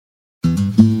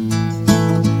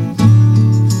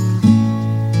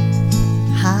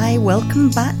welcome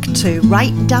back to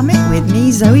Write Damn It with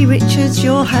me, Zoe Richards,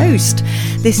 your host.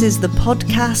 This is the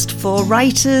podcast for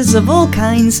writers of all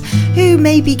kinds who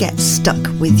maybe get stuck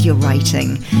with your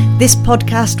writing. This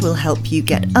podcast will help you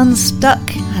get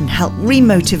unstuck and help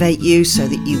remotivate you so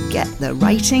that you get the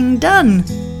writing done.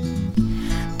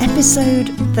 Episode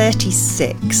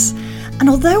 36. And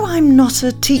although I'm not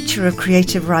a teacher of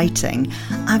creative writing,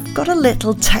 I've got a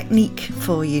little technique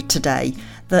for you today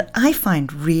that I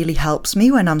find really helps me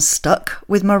when I'm stuck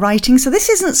with my writing. So this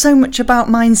isn't so much about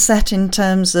mindset in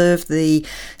terms of the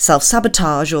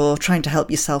self-sabotage or trying to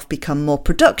help yourself become more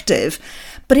productive,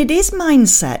 but it is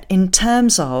mindset in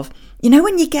terms of, you know,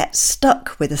 when you get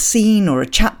stuck with a scene or a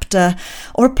chapter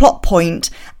or a plot point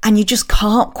and you just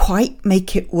can't quite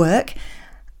make it work,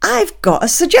 I've got a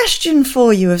suggestion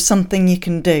for you of something you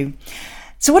can do.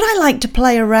 So what I like to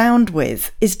play around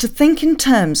with is to think in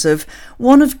terms of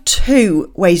one of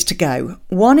two ways to go.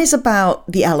 One is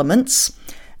about the elements,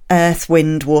 earth,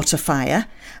 wind, water, fire,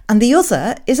 and the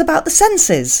other is about the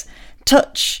senses,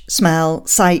 touch, smell,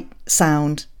 sight,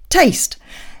 sound, taste.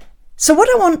 So what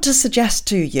I want to suggest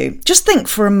to you, just think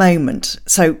for a moment.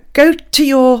 So go to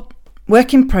your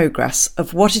work in progress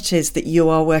of what it is that you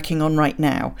are working on right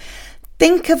now.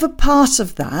 Think of a part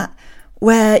of that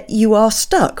where you are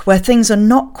stuck, where things are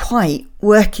not quite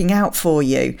working out for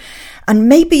you. And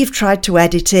maybe you've tried to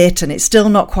edit it and it's still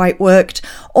not quite worked.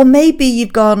 Or maybe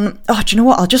you've gone, oh, do you know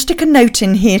what? I'll just stick a note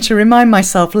in here to remind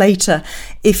myself later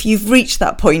if you've reached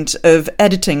that point of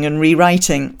editing and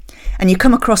rewriting. And you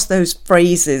come across those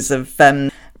phrases of,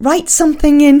 write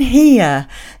something in here.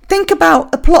 Think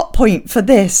about a plot point for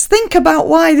this. Think about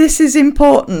why this is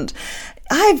important.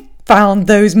 I've found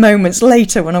those moments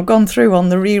later when I've gone through on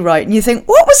the rewrite and you think,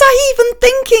 what was I even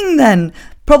thinking then?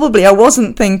 Probably I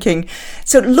wasn't thinking.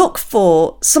 So look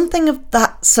for something of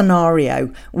that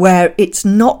scenario where it's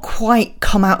not quite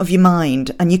come out of your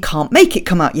mind and you can't make it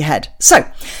come out your head. So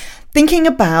thinking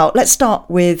about, let's start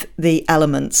with the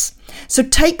elements. So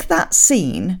take that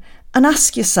scene and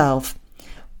ask yourself,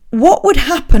 what would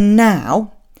happen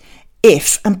now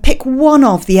if, and pick one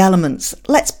of the elements.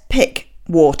 Let's pick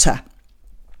water.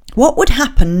 What would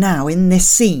happen now in this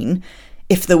scene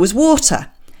if there was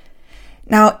water?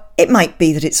 Now, it might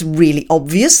be that it's really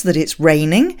obvious that it's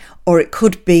raining, or it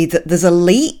could be that there's a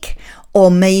leak, or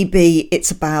maybe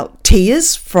it's about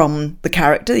tears from the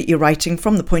character that you're writing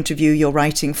from, the point of view you're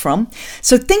writing from.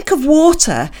 So think of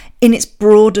water in its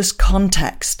broadest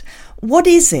context. What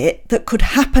is it that could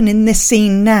happen in this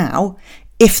scene now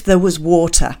if there was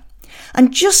water?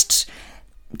 And just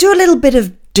do a little bit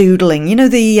of doodling, you know,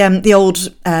 the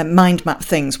old mind map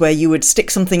things where you would stick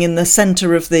something in the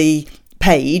centre of the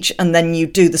page and then you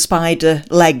do the spider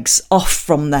legs off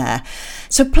from there.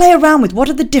 So play around with what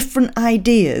are the different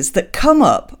ideas that come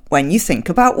up when you think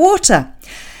about water.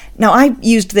 Now, I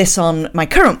used this on my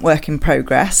current work in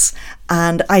progress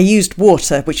and I used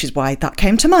water, which is why that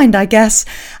came to mind, I guess.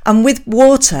 And with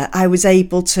water, I was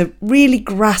able to really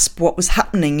grasp what was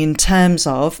happening in terms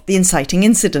of the inciting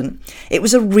incident. It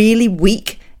was a really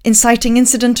weak inciting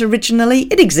incident originally.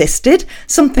 It existed,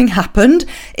 something happened,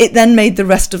 it then made the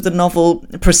rest of the novel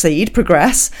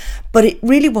progress, but it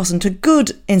really wasn't a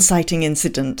good inciting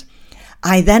incident.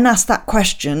 I then asked that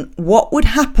question, what would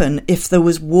happen if there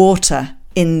was water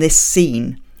in this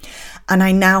scene? And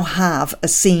I now have a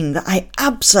scene that I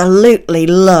absolutely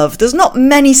love. There's not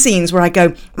many scenes where I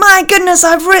go, my goodness,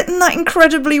 I've written that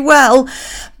incredibly well.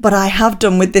 But I have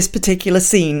done with this particular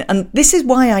scene. And this is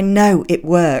why I know it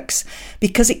works,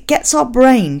 because it gets our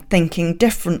brain thinking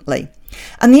differently.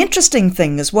 And the interesting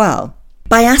thing as well,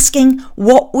 by asking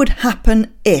what would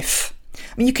happen if,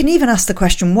 I mean, you can even ask the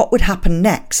question, what would happen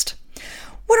next?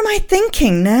 What am I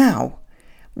thinking now?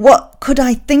 What could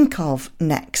I think of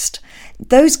next?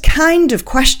 Those kind of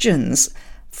questions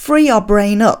free our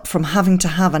brain up from having to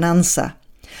have an answer.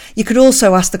 You could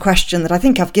also ask the question that I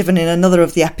think I've given in another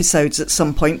of the episodes at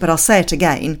some point, but I'll say it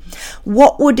again.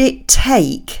 What would it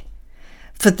take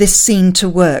for this scene to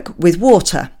work with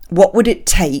water? What would it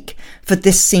take for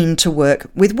this scene to work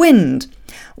with wind?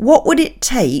 What would it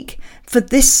take for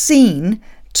this scene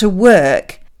to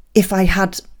work if I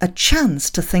had a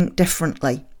chance to think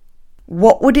differently?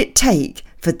 What would it take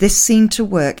for this scene to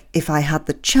work if I had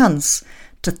the chance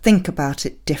to think about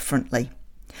it differently?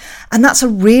 And that's a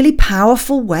really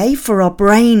powerful way for our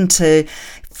brain to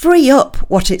free up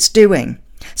what it's doing.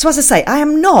 So as I say, I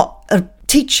am not a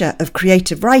teacher of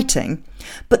creative writing,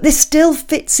 but this still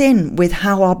fits in with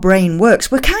how our brain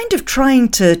works. We're kind of trying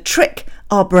to trick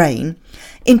our brain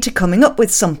into coming up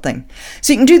with something.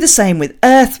 So you can do the same with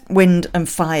earth, wind and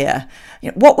fire. You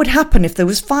know, what would happen if there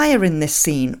was fire in this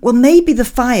scene? Well, maybe the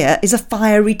fire is a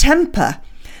fiery temper.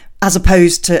 as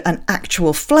opposed to an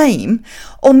actual flame,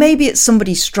 or maybe it's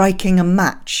somebody striking a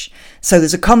match. So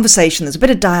there's a conversation, there's a bit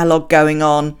of dialogue going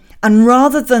on, and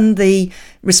rather than the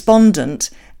respondent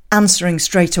answering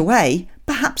straight away,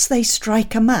 perhaps they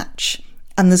strike a match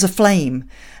and there's a flame,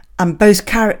 and both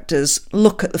characters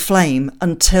look at the flame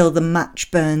until the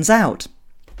match burns out.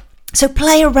 So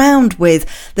play around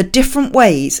with the different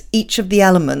ways each of the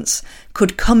elements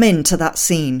could come into that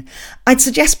scene. I'd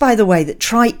suggest, by the way, that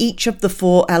try each of the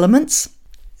 4 elements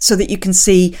so that you can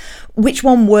see which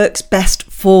one works best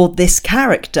for this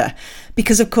character.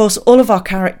 Because, of course, all of our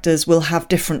characters will have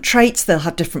different traits, they'll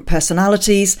have different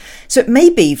personalities. So it may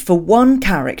be for one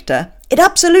character, it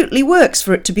absolutely works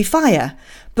for it to be fire.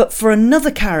 But for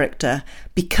another character,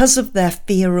 because of their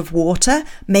fear of water,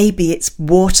 maybe it's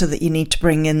water that you need to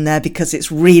bring in there because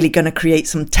it's really going to create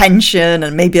some tension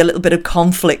and maybe a little bit of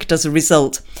conflict as a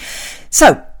result.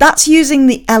 So that's using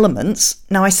the elements.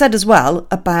 Now, I said as well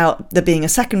about there being a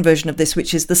second version of this,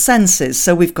 which is the senses.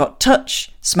 So we've got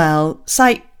touch, smell,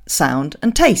 sight, sound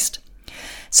and taste.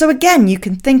 So again, you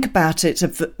can think about it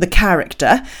of the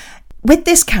character. With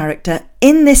this character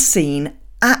in this scene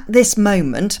at this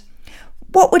moment,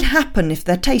 what would happen if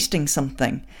they're tasting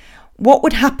something? What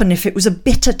would happen if it was a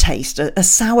bitter taste, a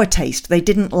sour taste? They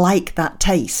didn't like that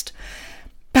taste.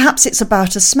 Perhaps it's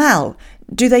about a smell.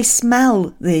 Do they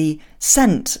smell the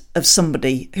scent of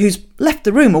somebody who's left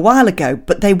the room a while ago,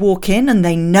 but they walk in and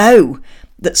they know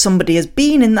that somebody has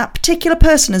been in, that particular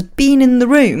person has been in the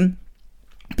room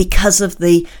because of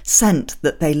the scent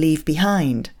that they leave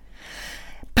behind?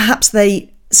 Perhaps they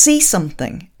see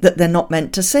something that they're not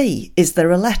meant to see. Is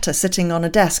there a letter sitting on a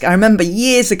desk? I remember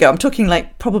years ago, I'm talking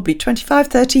like probably 25,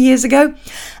 30 years ago,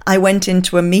 I went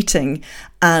into a meeting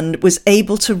and was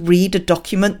able to read a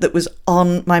document that was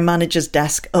on my manager's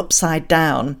desk upside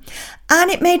down. And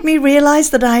it made me realise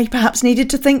that I perhaps needed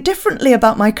to think differently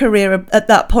about my career at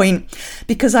that point,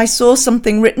 because I saw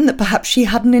something written that perhaps she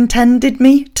hadn't intended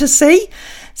me to see.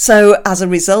 So as a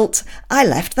result, I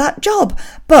left that job.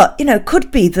 But,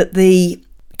 could be that the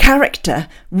character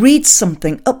reads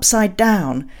something upside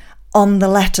down on the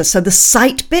letter. So the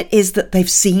sight bit is that they've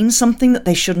seen something that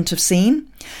they shouldn't have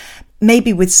seen.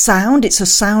 Maybe with sound, it's a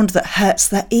sound that hurts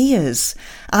their ears.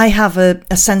 I have a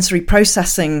sensory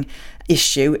processing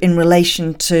issue in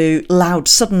relation to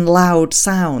sudden loud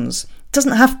sounds. It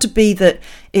doesn't have to be that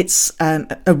it's a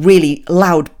really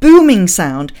loud booming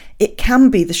sound. It can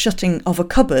be the shutting of a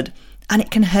cupboard and it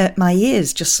can hurt my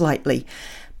ears just slightly.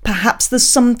 Perhaps there's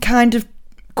some kind of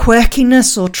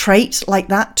quirkiness or trait like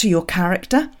that to your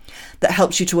character that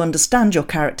helps you to understand your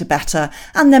character better,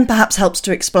 and then perhaps helps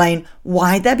to explain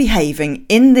why they're behaving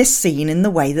in this scene in the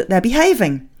way that they're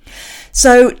behaving.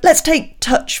 So let's take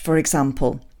touch, for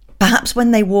example. Perhaps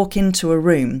when they walk into a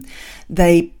room,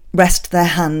 they rest their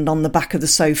hand on the back of the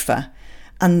sofa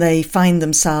and they find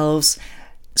themselves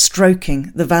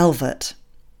stroking the velvet.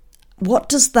 What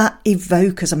does that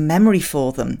evoke as a memory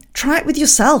for them? Try it with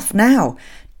yourself now.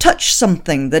 Touch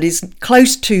something that is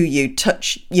close to you.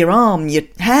 Touch your arm, your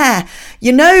hair,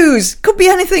 your nose. Could be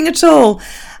anything at all.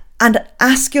 And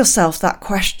ask yourself that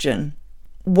question.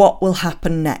 What will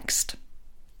happen next?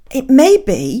 It may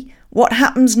be what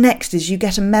happens next is you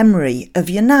get a memory of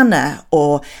your nana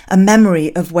or a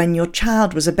memory of when your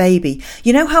child was a baby.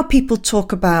 You know how people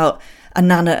talk about a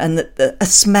nana and that a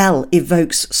smell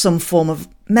evokes some form of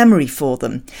memory for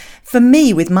them? For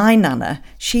me, with my nana,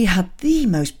 she had the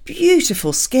most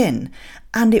beautiful skin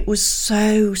and it was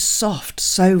so soft,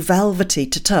 so velvety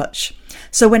to touch.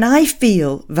 So when I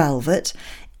feel velvet,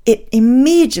 it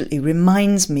immediately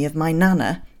reminds me of my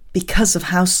nana because of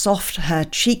how soft her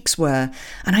cheeks were.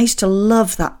 And I used to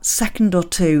love that second or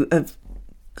two of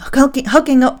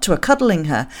hugging up to her, cuddling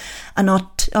her, and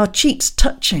our cheeks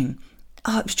touching.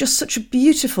 Oh, it was just such a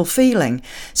beautiful feeling.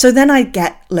 So then I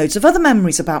get loads of other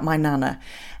memories about my nana.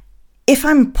 If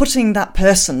I'm putting that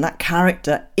person, that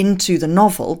character, into the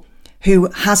novel who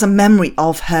has a memory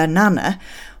of her nana,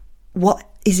 what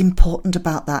is important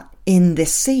about that in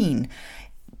this scene?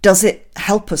 Does it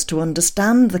help us to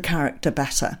understand the character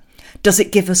better? Does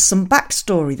it give us some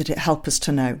backstory that it helps us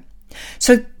to know?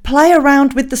 So play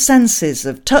around with the senses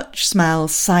of touch, smell,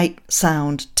 sight,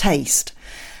 sound, taste,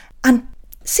 and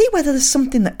see whether there's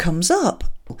something that comes up.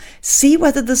 See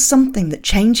whether there's something that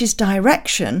changes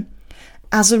direction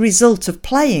as a result of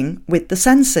playing with the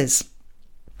senses.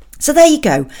 So there you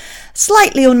go.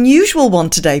 Slightly unusual one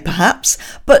today, perhaps,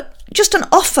 but just an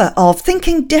offer of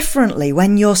thinking differently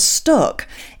when you're stuck.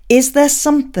 Is there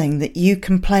something that you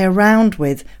can play around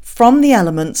with from the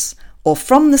elements or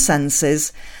from the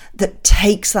senses that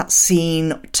takes that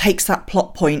scene, takes that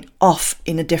plot point off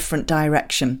in a different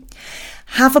direction.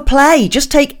 Have a play. Just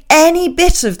take any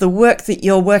bit of the work that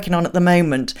you're working on at the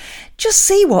moment. Just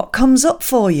see what comes up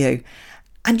for you.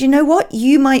 And you know what?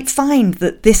 You might find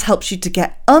that this helps you to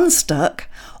get unstuck,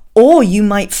 or you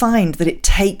might find that it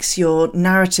takes your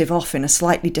narrative off in a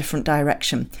slightly different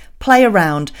direction. Play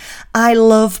around. I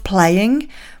love playing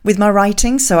with my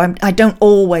writing, so I don't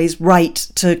always write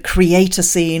to create a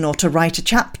scene or to write a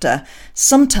chapter.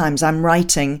 Sometimes I'm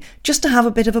writing just to have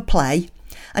a bit of a play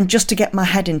and just to get my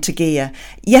head into gear.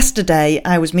 Yesterday,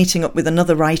 I was meeting up with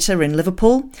another writer in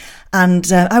Liverpool, and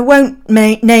I won't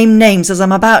name names, as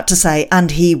I'm about to say,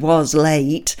 and he was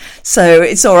late. So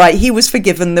it's all right, he was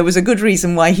forgiven. There was a good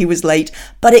reason why he was late,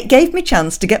 but it gave me a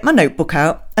chance to get my notebook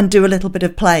out and do a little bit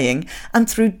of playing. And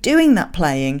through doing that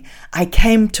playing, I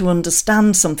came to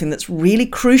understand something that's really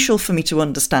crucial for me to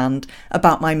understand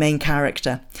about my main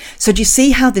character. So do you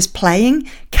see how this playing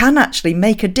can actually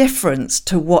make a difference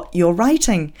to what you're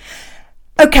writing?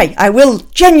 Okay, I will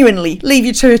genuinely leave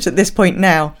you to it at this point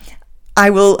now. I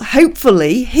will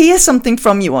hopefully hear something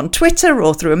from you on Twitter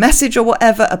or through a message or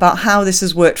whatever about how this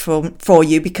has worked for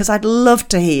you, because I'd love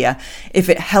to hear if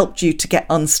it helped you to get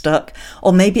unstuck,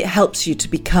 or maybe it helps you to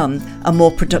become a more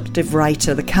productive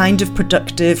writer, the kind of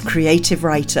productive, creative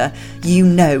writer you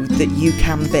know that you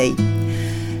can be.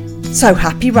 So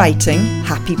happy writing,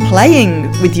 happy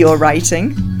playing with your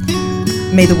writing.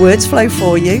 May the words flow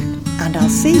for you, and I'll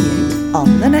see you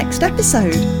on the next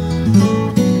episode.